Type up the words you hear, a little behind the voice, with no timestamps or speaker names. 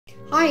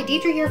Hi,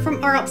 Deidre here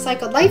from Our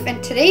Upcycled Life,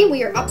 and today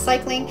we are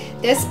upcycling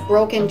this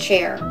broken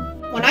chair.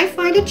 When I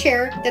find a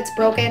chair that's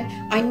broken,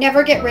 I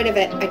never get rid of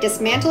it. I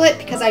dismantle it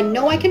because I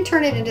know I can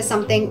turn it into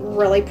something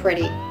really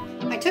pretty.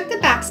 I took the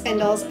back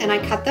spindles and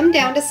I cut them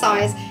down to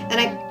size and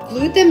I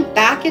glued them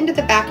back into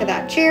the back of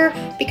that chair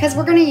because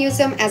we're going to use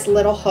them as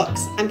little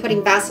hooks. I'm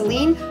putting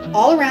Vaseline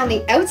all around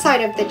the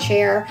outside of the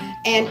chair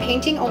and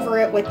painting over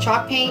it with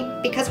chalk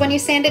paint because when you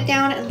sand it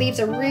down, it leaves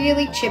a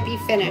really chippy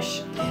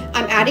finish.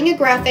 I'm adding a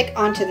graphic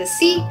onto the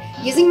seat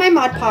using my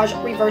Mod Podge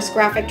reverse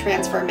graphic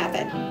transfer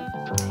method.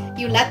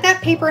 You let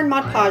that paper and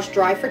Mod Podge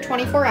dry for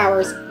 24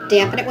 hours,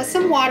 dampen it with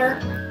some water,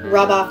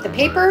 rub off the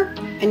paper,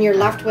 and you're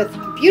left with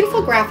a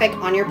beautiful graphic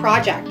on your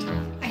project.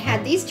 I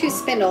had these two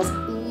spindles,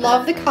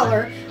 love the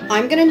color.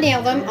 I'm going to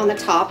nail them on the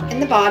top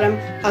and the bottom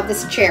of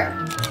this chair.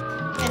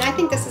 And I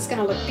think this is going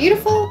to look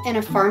beautiful in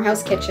a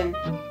farmhouse kitchen.